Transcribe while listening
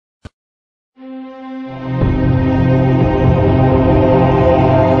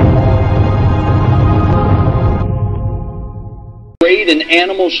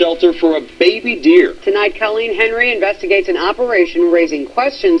shelter for a baby deer. Tonight, Colleen Henry investigates an operation raising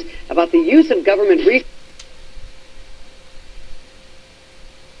questions about the use of government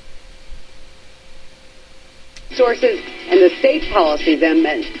resources and the state policy that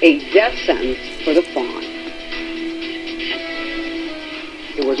meant a death sentence for the fawn.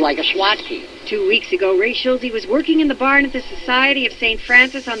 It was like a SWAT team. 2 weeks ago, Ray Schulze was working in the barn at the Society of St.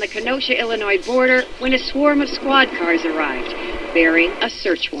 Francis on the Kenosha, Illinois border when a swarm of squad cars arrived, bearing a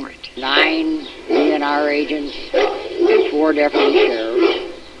search warrant. 9 DNR agents and 4 deputy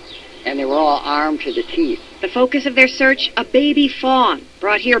sheriffs, and they were all armed to the teeth. The focus of their search, a baby fawn,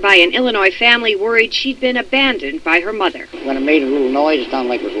 brought here by an Illinois family worried she'd been abandoned by her mother. When it made a little noise, it sounded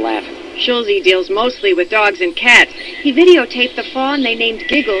like it was laughing. Schulze deals mostly with dogs and cats. He videotaped the fawn they named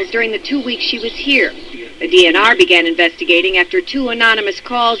Giggles during the 2 weeks she was here. The DNR began investigating after 2 anonymous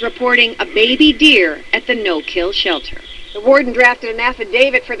calls reporting a baby deer at the no-kill shelter. The warden drafted an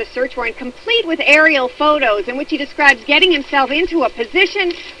affidavit for the search warrant, complete with aerial photos, in which he describes getting himself into a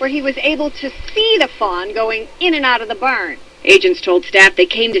position where he was able to see the fawn going in and out of the barn. Agents told staff they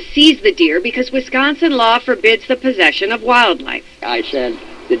came to seize the deer because Wisconsin law forbids the possession of wildlife. I said,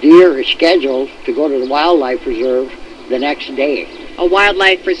 the deer is scheduled to go to the wildlife reserve the next day. A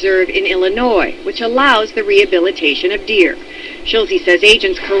wildlife reserve in Illinois, which allows the rehabilitation of deer. Schulze says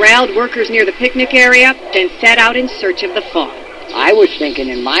agents corralled workers near the picnic area, then set out in search of the fawn. I was thinking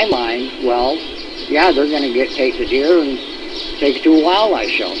in my mind, well, yeah, they're going to take the deer and take it to a wildlife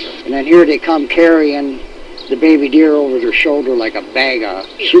shelter. And then here they come carrying the baby deer over their shoulder like a bag of,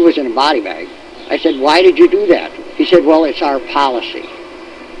 she was in a body bag. I said, why did you do that? He said, well, it's our policy.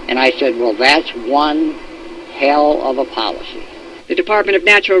 And I said, well, that's one hell of a policy. The Department of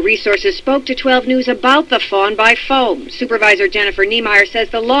Natural Resources spoke to 12 News about the fawn by phone. Supervisor Jennifer Niemeyer says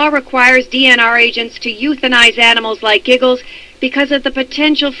the law requires DNR agents to euthanize animals like Giggles because of the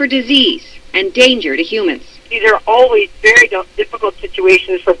potential for disease and danger to humans. These are always very difficult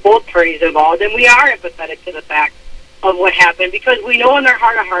situations for both parties involved, and we are empathetic to the fact of what happened because we know in their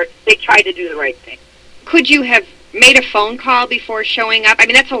heart of hearts they tried to do the right thing. Could you have made a phone call before showing up? I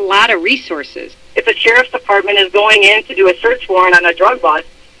mean, that's a lot of resources. If the sheriff's department is going in to do a search warrant on a drug bust,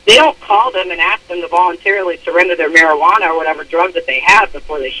 they don't call them and ask them to voluntarily surrender their marijuana or whatever drug that they have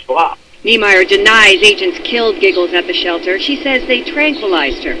before they show up. Niemeyer denies agents killed Giggles at the shelter. She says they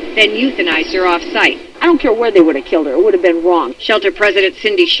tranquilized her, then euthanized her off-site. I don't care where they would have killed her. It would have been wrong. Shelter President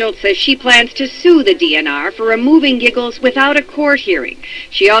Cindy Schultz says she plans to sue the DNR for removing Giggles without a court hearing.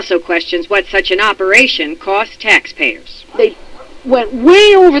 She also questions what such an operation cost taxpayers. They went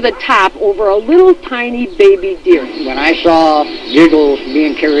way over the top over a little tiny baby deer. When I saw Giggles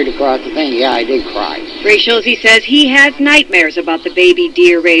being carried across the thing, yeah, I did cry. Ray Schulze says he has nightmares about the baby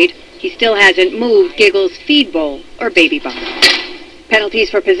deer raid. He still hasn't moved Giggles' feed bowl or baby box.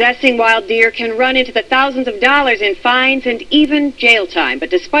 Penalties for possessing wild deer can run into the thousands of dollars in fines and even jail time. But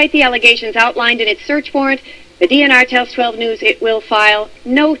despite the allegations outlined in its search warrant, the DNR tells 12 News it will file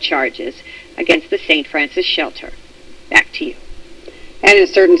no charges against the St. Francis shelter. Back to you. And in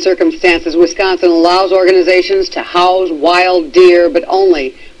certain circumstances, Wisconsin allows organizations to house wild deer, but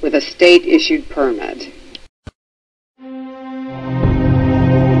only with a state-issued permit.